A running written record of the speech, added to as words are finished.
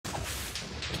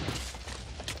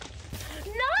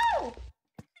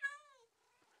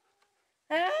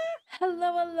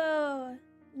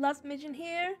Last mission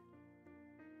here,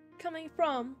 coming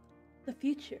from the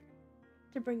future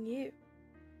to bring you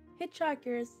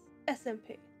Hitchhikers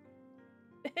SMP.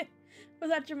 Was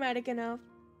that dramatic enough?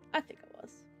 I think it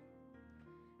was.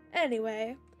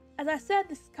 Anyway, as I said,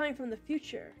 this is coming from the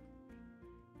future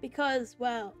because,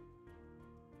 well,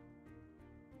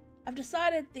 I've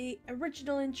decided the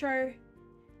original intro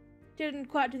didn't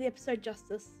quite do the episode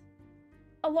justice.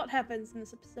 A lot happens in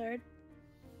this episode.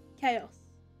 Chaos,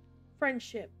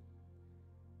 friendship,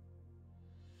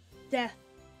 death,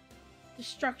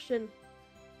 destruction.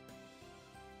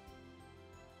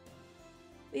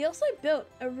 We also built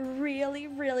a really,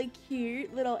 really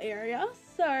cute little area,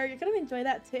 so you're gonna enjoy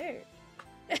that too.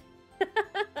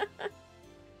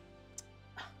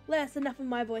 That's enough of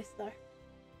my voice though.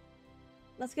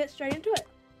 Let's get straight into it.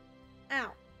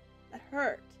 Ow, that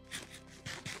hurt.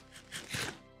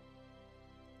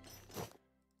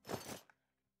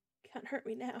 Can't hurt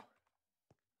me now.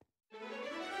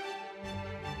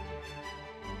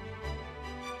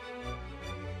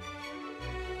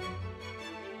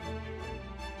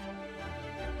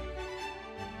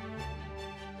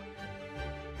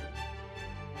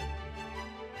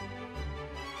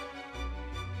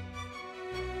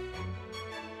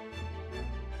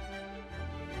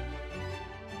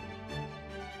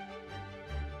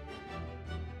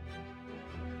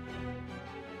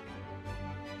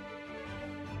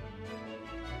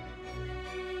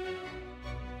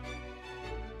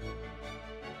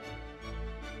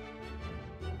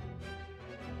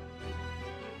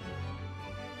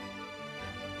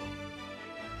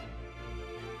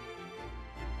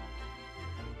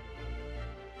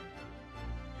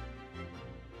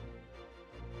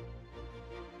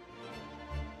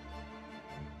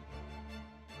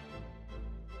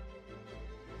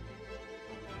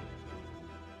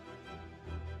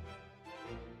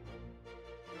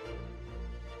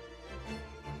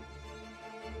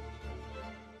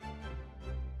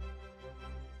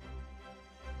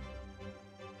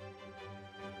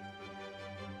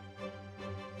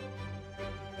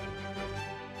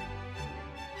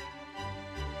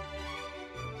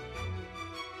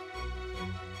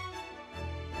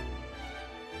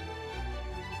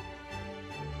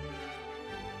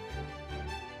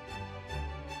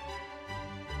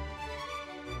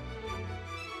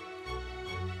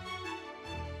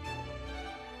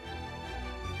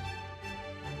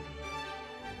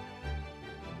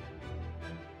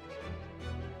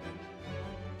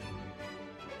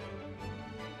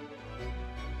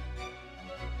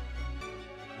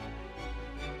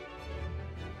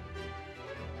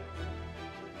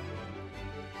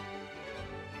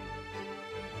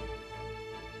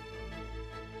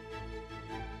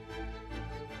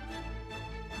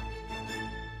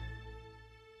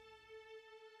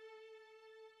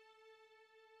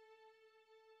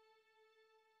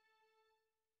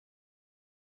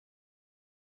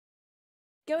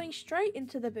 Going straight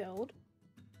into the build,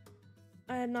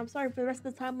 and I'm sorry for the rest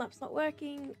of the time lapse not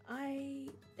working.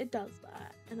 It does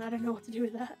that, and I don't know what to do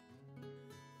with that.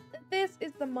 This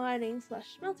is the mining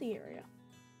 / smelting area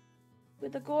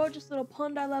with a gorgeous little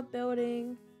pond I love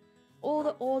building, all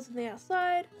the ores on the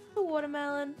outside, the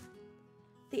watermelon,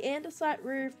 the andesite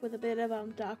roof with a bit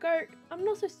of dark oak. I'm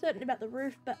not so certain about the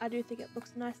roof, but I do think it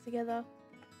looks nice together.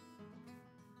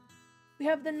 We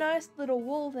have the nice little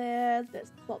wall there that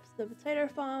stops the potato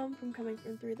farm from coming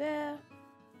from through there.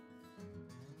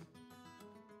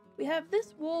 We have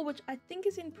this wall, which I think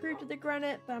is improved with the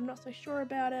granite, but I'm not so sure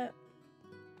about it.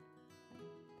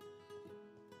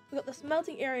 We've got the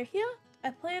smelting area here. I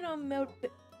plan on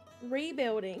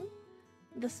rebuilding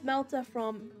the smelter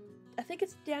from, I think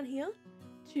it's down here,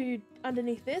 to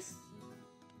underneath this.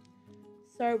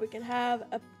 So we can have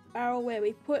a barrel where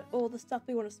we put all the stuff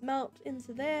we want to smelt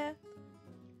into there.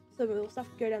 So the stuff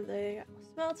can go down the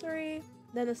smeltery,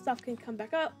 then the stuff can come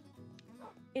back up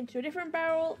into a different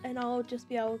barrel, and I'll just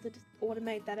be able to just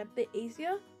automate that a bit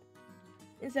easier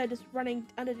instead of just running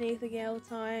underneath again all the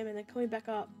time and then coming back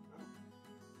up.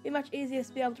 Be much easier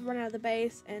to be able to run out of the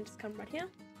base and just come right here.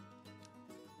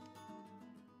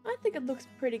 I think it looks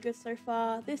pretty good so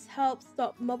far. This helps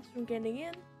stop mobs from getting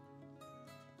in,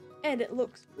 and it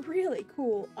looks really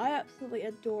cool. I absolutely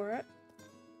adore it.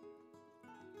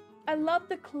 I love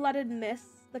the cluttered mess,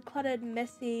 the cluttered,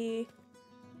 messy,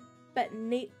 but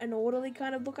neat and orderly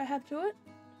kind of look I have to it.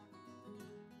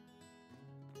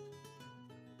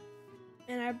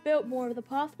 And I built more of the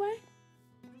pathway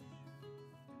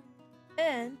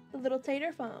and the little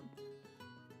tater farm.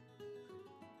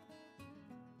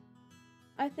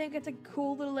 I think it's a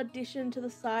cool little addition to the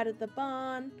side of the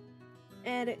barn,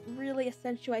 and it really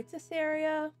accentuates this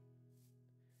area.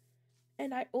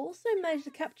 And I also managed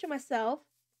to capture myself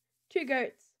 2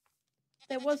 goats.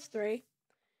 There was 3.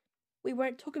 We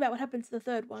won't talk about what happened to the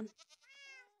 3rd one.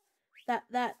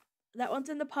 That one's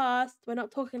in the past. We're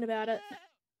not talking about it.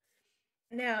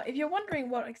 Now, if you're wondering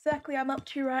what exactly I'm up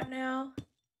to right now,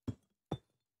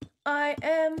 I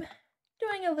am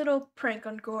doing a little prank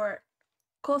on Gort.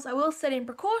 Of course, I will set in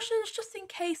precautions just in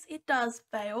case it does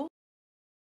fail.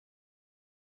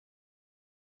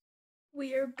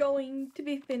 We are going to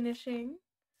be finishing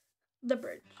the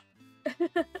bridge.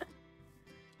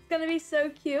 It's gonna be so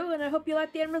cute, and I hope you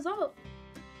like the end result.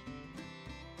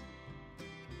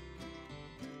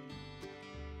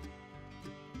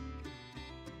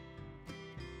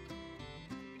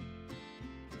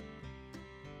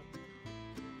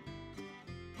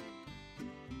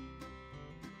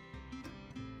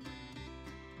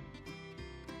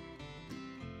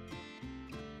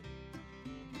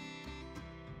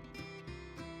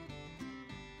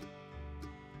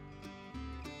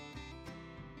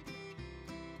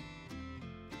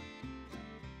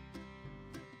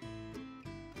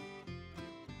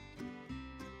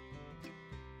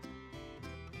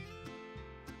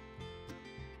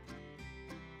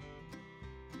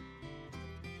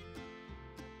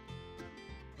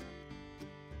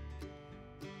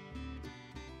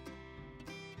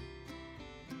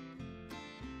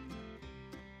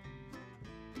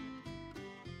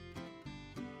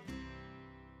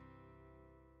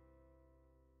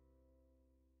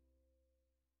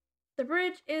 The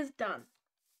bridge is done.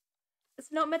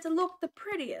 It's not meant to look the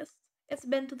prettiest. It's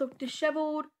meant to look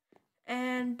disheveled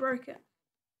and broken,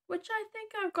 which I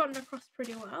think I've gotten across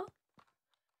pretty well.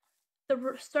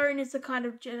 The stone is to kind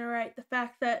of generate the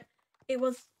fact that it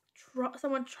was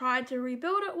someone tried to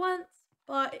rebuild it once,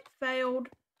 but it failed,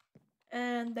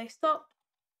 and they stopped,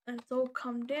 and it's all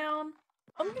come down.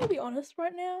 I'm gonna be honest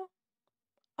right now.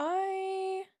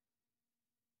 I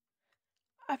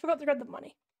forgot to grab the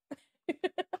money.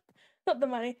 Not the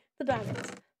money, the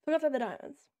diamonds. Forgot to have the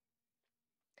diamonds.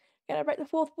 Can I break the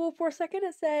 4th wall for a second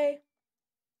and say,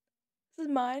 this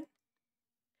is mine.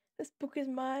 This book is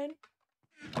mine.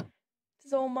 This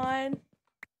is all mine.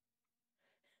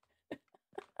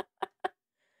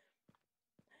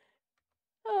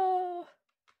 Oh.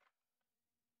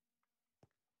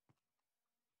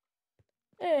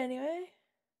 Anyway.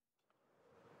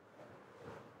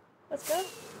 Let's go.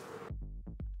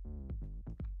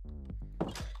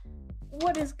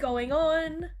 What is going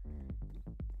on?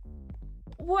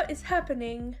 What is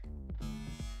happening?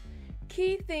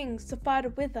 Key things to fight a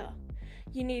wither.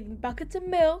 You need buckets of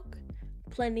milk,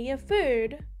 plenty of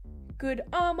food, good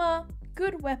armor,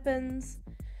 good weapons,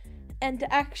 and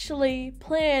to actually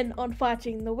plan on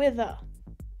fighting the wither.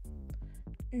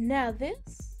 Now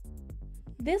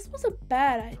this was a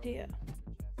bad idea.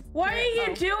 What are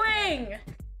you doing?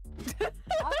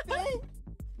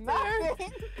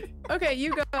 Nothing. Okay,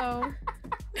 you go.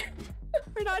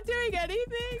 We're not doing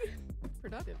anything.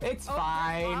 Productive. It's Oh,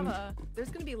 fine. Lava. There's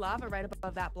gonna be lava right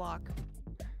above that block.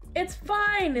 It's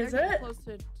fine, is They're getting it? close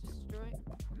to destroy.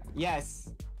 Yes.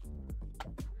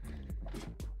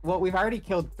 Well, we've already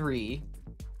killed 3.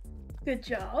 Good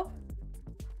job.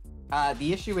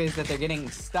 The issue is that they're getting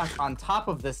stuck on top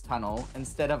of this tunnel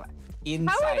instead of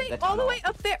inside How are they the tunnel. all the way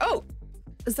up there? Oh,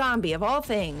 zombie of all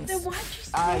things. Then why'd you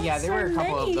spawn Yeah, there were a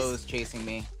couple so of nice? those chasing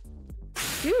me.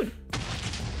 Dude,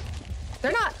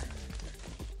 they're not.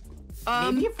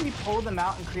 Maybe if we pull them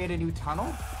out and create a new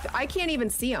tunnel? I can't even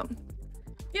see them.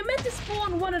 You're meant to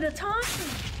spawn one at a time.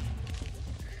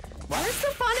 Where's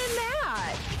the fun in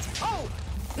that? Oh,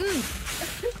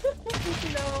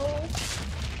 No.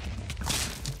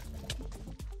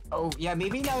 Oh, yeah,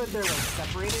 maybe now that they're like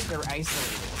separated, they're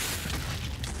isolated.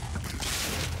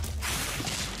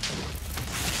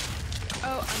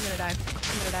 oh, I'm gonna die.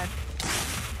 I'm gonna die.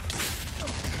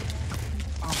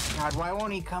 Oh god, why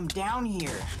won't he come down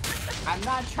here? I'm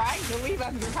not trying to leave,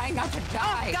 I'm trying not to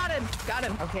die. Got him. Got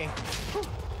him. Okay.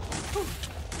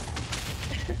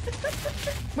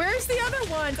 Where's the other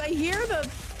ones? I hear the.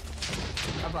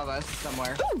 Above us,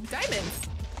 somewhere. Ooh, diamonds.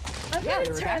 I'm Yeah, gonna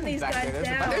there were turn diamonds these back guys there. There's a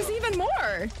down. bunch. There's even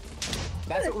more.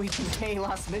 That's what we can pay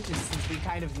Lost Midgets since we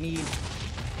kind of need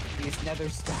these nether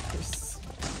stars.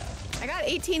 I got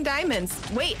 18 diamonds.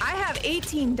 Wait, I have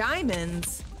 18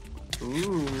 diamonds.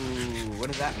 Ooh, what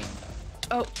does that mean?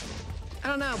 Oh, I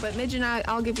don't know, but Midge and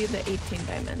I'll give you the 18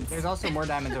 diamonds. There's also more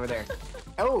diamonds over there.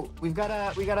 Oh, we got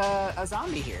a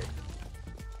zombie here.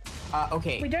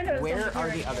 Okay. We don't have a Where zombie are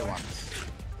here the other anymore. ones?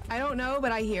 I don't know,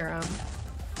 but I hear them.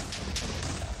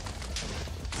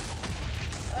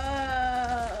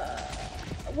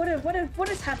 What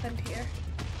has happened here?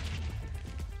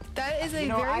 That is a You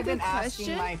know, very I've good been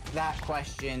asking question. that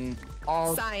question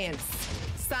all. Science.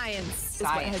 Science is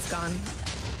what has gone.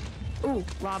 Ooh,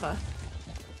 lava.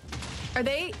 Are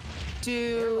they,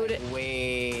 dude? Like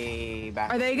way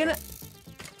back. Are they gonna?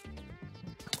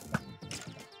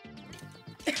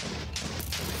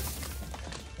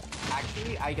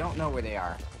 Actually, I don't know where they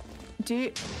are. Do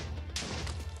you...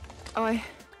 Oh,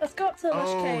 Let's go up to the lush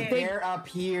Oh, cave. they're up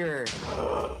here.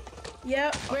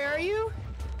 Yep. where are you?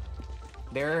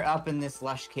 They're up in this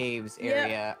lush caves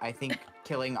area. I think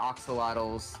killing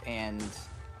oxalotls and.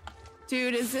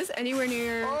 Dude, is this anywhere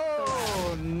near?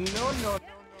 Oh no.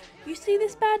 You see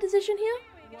this bad decision here?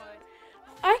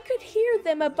 I could hear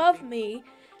them above me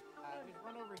There's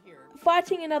one over here.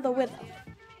 fighting another wither.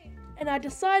 And I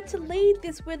decide to lead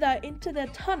this wither into the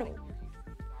tunnel.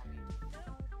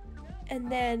 And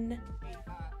then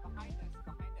Behind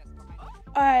us.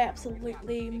 I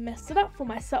absolutely messed it up for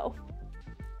myself.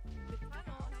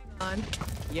 On.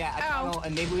 Yeah, a Ow. tunnel,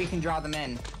 and maybe we can draw them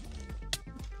in.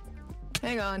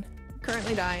 Hang on.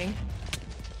 Currently dying.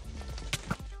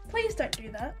 Please don't do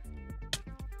that.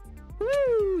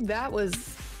 Woo! That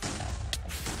was.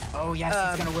 Oh yes,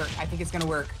 it's gonna work. I think it's gonna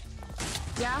work.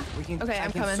 Yeah. We can. Okay, I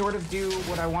I'm can coming. sort of do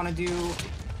what I want to do.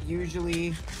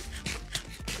 Usually,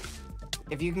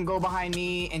 if you can go behind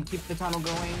me and keep the tunnel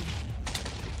going.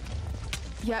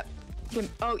 Yep.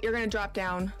 Oh, you're gonna drop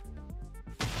down.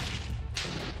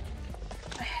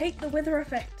 I hate the wither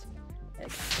effect.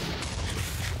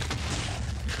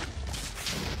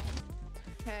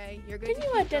 Okay, you're good. Can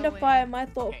you identify my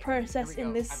thought process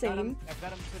in this scene? I've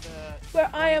got 'em to the. Where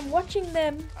I am watching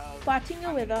them of- fighting a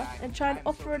I'm wither gonna die. and trying to I'm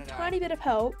so offer a gonna die. tiny bit of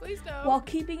help Please don't. while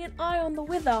keeping an eye on the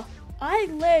wither. I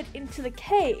led into the I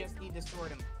cave just need to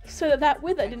sword him. so that that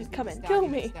wither I just didn't need come to and stab kill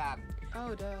him and me. stab.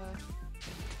 Oh, duh.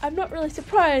 I'm not really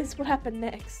surprised what happened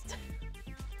next.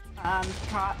 I'm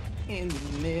caught in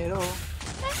the middle.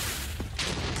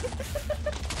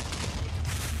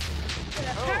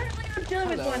 And apparently I'm dealing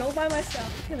with hello. one all by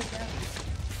myself. Here we go.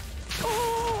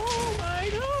 Oh my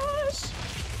gosh.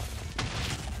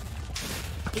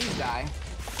 Please die.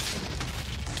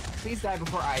 Please die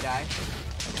before I die.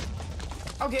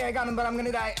 Okay, I got him, but I'm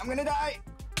gonna die. I'm gonna die.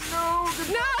 No.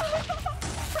 No!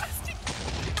 Rusty!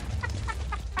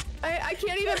 I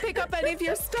can't even pick up any of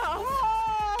your stuff.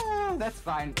 Ah, that's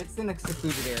fine. It's in a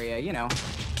secluded area, you know.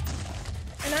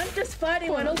 And I'm just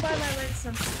fighting one all by my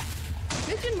lonesome.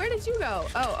 Vision, where did you go?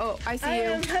 Oh, I see I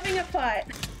you. am having a fight.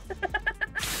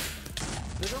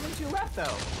 There's only 2 left,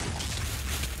 though.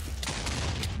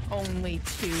 Only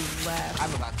 2 left.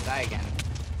 I'm about to die again.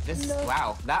 This No.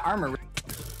 wow, that armor.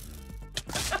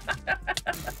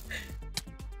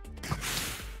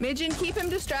 Midgeon, keep him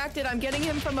distracted. I'm getting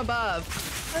him from above.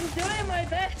 I'm doing my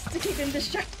best to keep him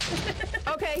distracted.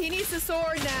 Okay, he needs the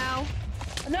sword now.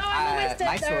 No, I'm almost dead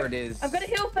my though. sword is- I've got to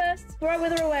heal first before I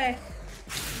wither away.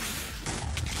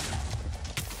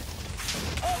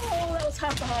 Oh, that was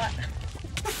half the heart.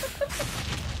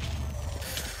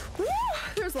 Woo!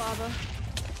 There's lava.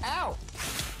 Ow!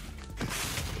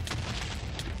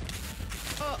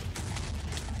 Oh.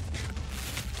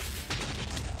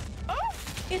 Oh!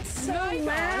 It's so My gosh.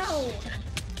 loud.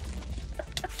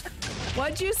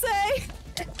 What'd you say?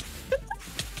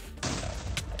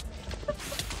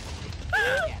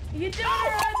 You doing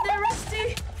alright there,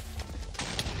 Rusty?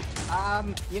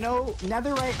 You know,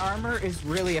 netherite armor is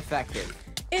really effective.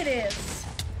 It is.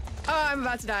 Oh, I'm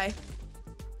about to die.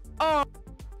 Oh.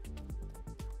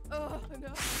 Oh,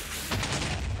 no.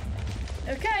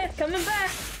 Okay, it's coming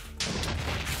back.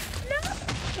 No.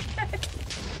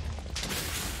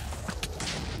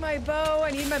 My bow.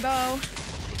 I need my bow.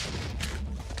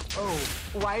 Oh,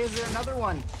 why is there another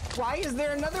one? Why is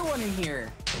there another one in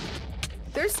here?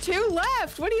 There's 2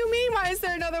 left. What do you mean? Why is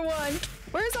there another one?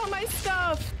 Where's all my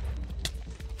stuff?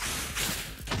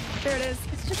 There it is.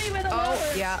 It should be where the Oh,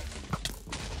 lava is. yeah.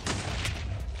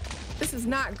 This is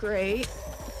not great.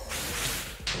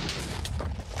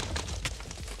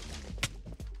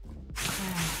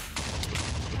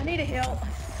 I need a heal.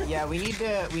 Yeah, we need to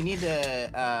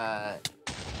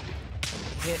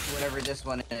hit whatever this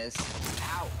one is.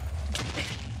 Ow.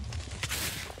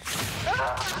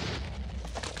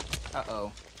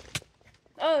 Uh-oh.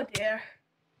 Oh dear.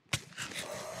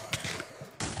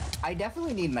 I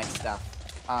definitely need my stuff.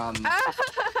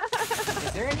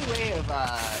 Is there any way of,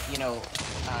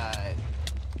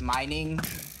 mining?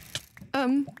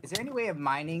 Is there any way of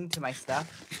mining to my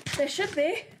stuff? There should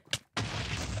be.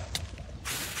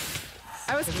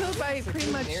 I was killed by It's a pretty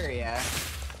good much. area.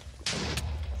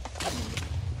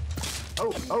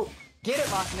 Oh, get it,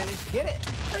 Boss Minute, get it!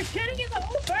 I'm getting in the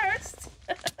hole first.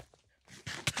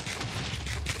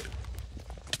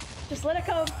 Just let it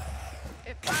come.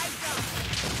 If I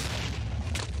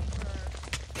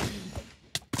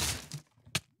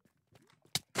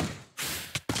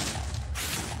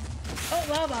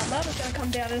Lava's gonna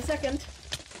come down in a second.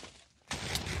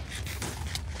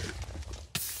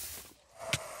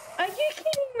 Are you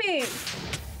kidding me?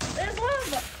 There's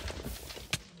lava.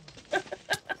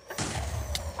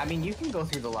 I mean, you can go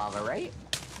through the lava, right?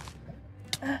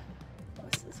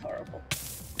 This is horrible.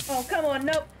 Oh, come on.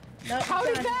 Nope. Nope. How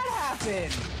did that happen?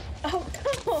 Oh,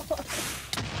 come on.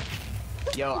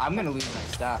 Yo, I'm gonna lose my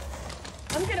stuff.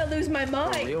 I'm gonna lose my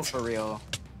mind. For real, for real.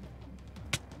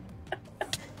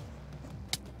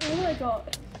 Oh my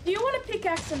god. Do you want a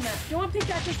pickaxe in that? Do you want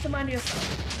pickaxes to mind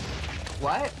yourself?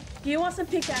 What? Do you want some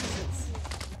pickaxes?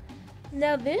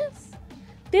 Now this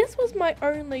was my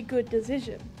only good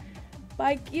decision.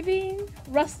 By giving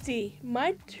Rusty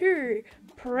my 2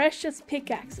 precious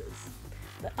pickaxes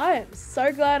that I am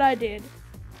so glad I did,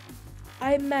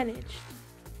 I managed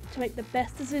to make the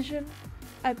best decision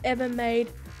I've ever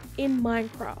made in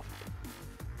Minecraft.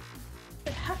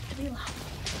 It has to be lava.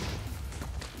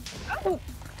 Oh!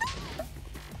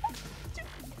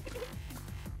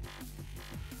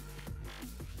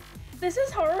 This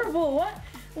is horrible.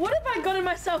 What have I gotten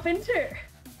myself into?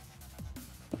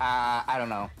 I don't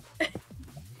know.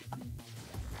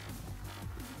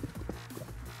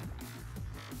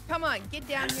 Come on, get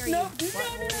down here. No, you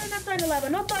no, not dying to lava,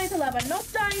 not dying to lava, not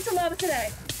dying to lava today.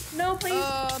 No, please.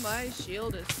 Oh, my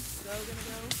shield is so gonna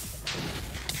go.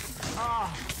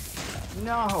 Oh,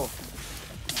 no.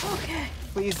 Okay.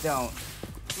 Please don't.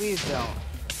 Please don't.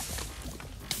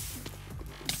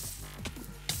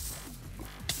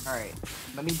 Alright,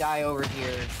 let me die over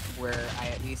here where I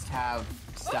at least have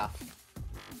stuff.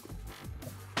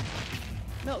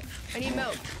 Milk. I need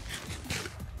milk.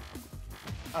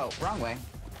 Oh, wrong way.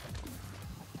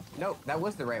 Nope, that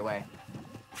was the right way.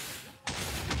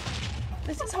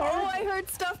 This is Oh, horrible. I heard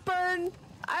stuff burn.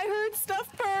 I heard stuff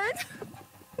burn.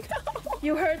 No.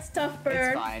 You heard stuff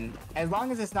burn. It's fine. As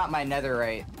long as it's not my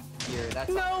netherite here, that's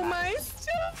all No, that my matters.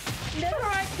 stuff.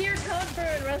 Netherite gear can't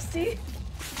burn, Rusty.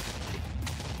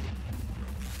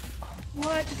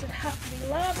 Why does it have to be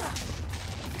lava?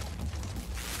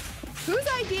 Whose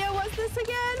idea was this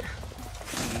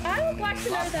again? I would like to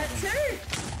know that too.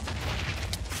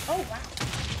 Oh wow.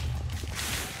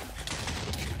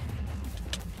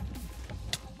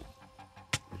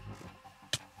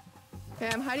 Okay,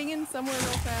 I'm hiding in somewhere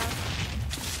real fast.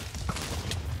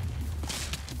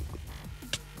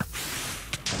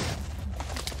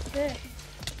 Okay.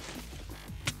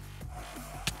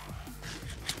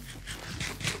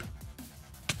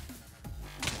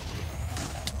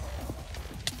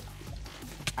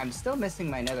 I'm still missing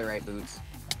my netherite boots.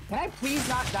 Can I please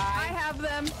not die? I have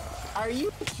them. Are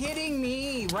you kidding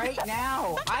me right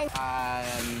now?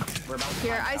 We're about to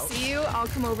Here, find I out. see you. I'll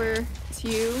come over to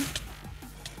you.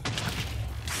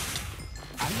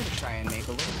 I'm gonna try and make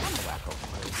a little tunnel back over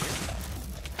here.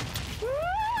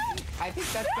 I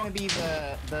think that's gonna be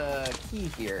the key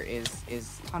here is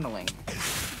tunneling.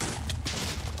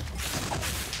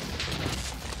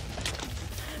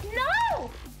 No!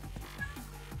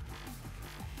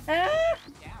 Ah!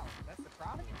 Down. That's the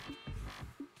problem.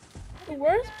 The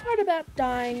worst part about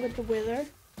dying with the wither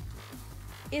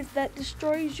is that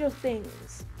destroys your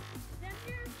things.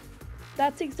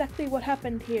 That's exactly what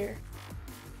happened here.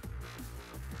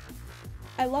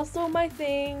 I lost all my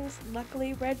things.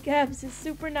 Luckily, Red Gabs is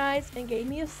super nice and gave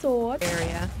me a sword.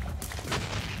 Area.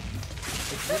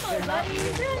 It's Come just on, they're not buddy,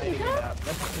 really there you lighting go. it up.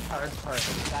 That's the hard part.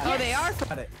 Oh, they are.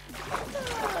 Got it.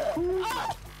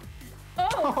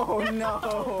 Oh! Oh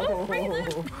no! Free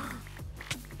loot.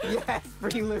 Yes,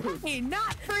 free loot. Hey,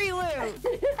 not free loot.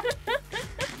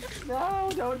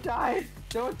 No, don't die.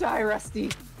 Don't die,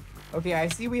 Rusty. Okay, I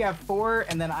see we have 4,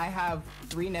 and then I have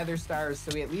 3 nether stars,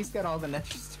 so we at least got all the nether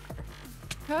stars.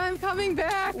 I'm coming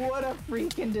back. What a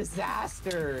freaking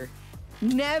disaster.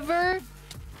 Never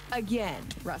again,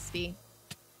 Rusty.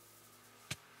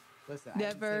 Listen, I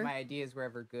didn't say Never. my ideas were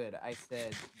ever good. I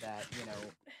said that, you know,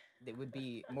 it would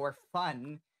be more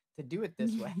fun to do it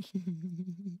this way.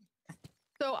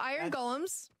 So iron That's-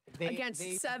 golems against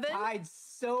they 7. died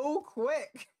so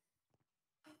quick.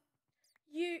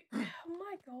 You, oh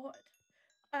my god.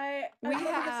 I'm We not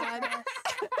even had- surprised.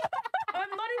 I'm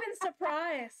not even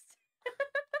surprised.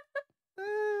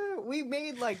 We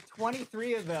made like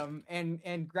 23 of them,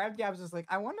 and Grab Gabs was like,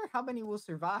 I wonder how many will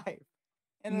survive.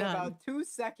 And in None. about 2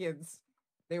 seconds,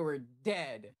 they were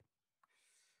dead.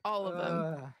 All of them.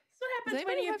 That's what Does happens when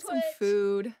anybody you have put. some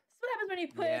food? That's what happens when you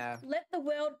put Yeah. let the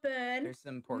world burn. There's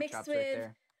some pork Mixed chops with- right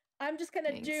there. I'm just gonna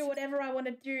Thanks. do whatever I want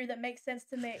to do that makes sense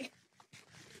to me.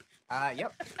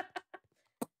 Yep.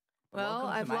 Well, Welcome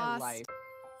to I've my lost. life.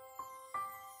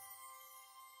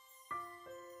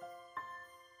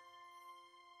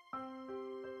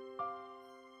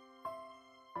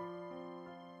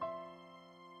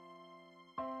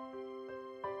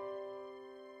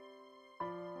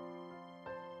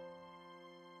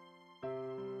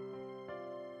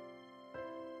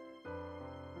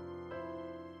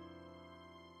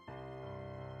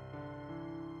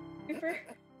 whatever.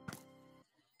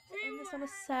 And this on a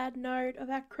sad note of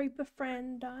our creeper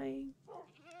friend dying.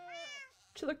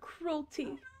 To the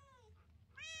cruelty.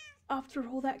 After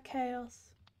all that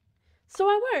chaos. So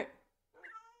I won't.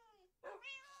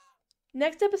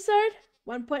 Next episode,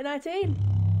 1.19.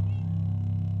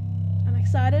 I'm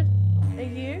excited. Are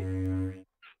you?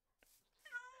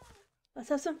 Let's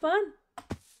have some fun.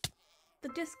 The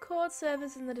Discord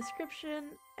server's in the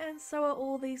description, and so are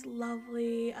all these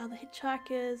lovely other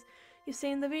hitchhikers you've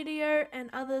seen in the video, and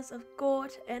others of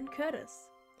Gort and Curtis.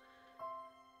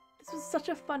 This was such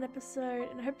a fun episode,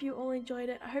 and I hope you all enjoyed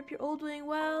it. I hope you're all doing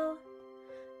well,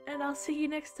 and I'll see you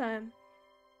next time.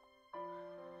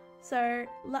 So,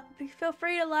 feel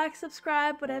free to like,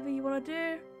 subscribe, whatever you want to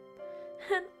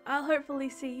do, and I'll hopefully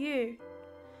see you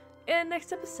in the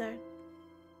next episode.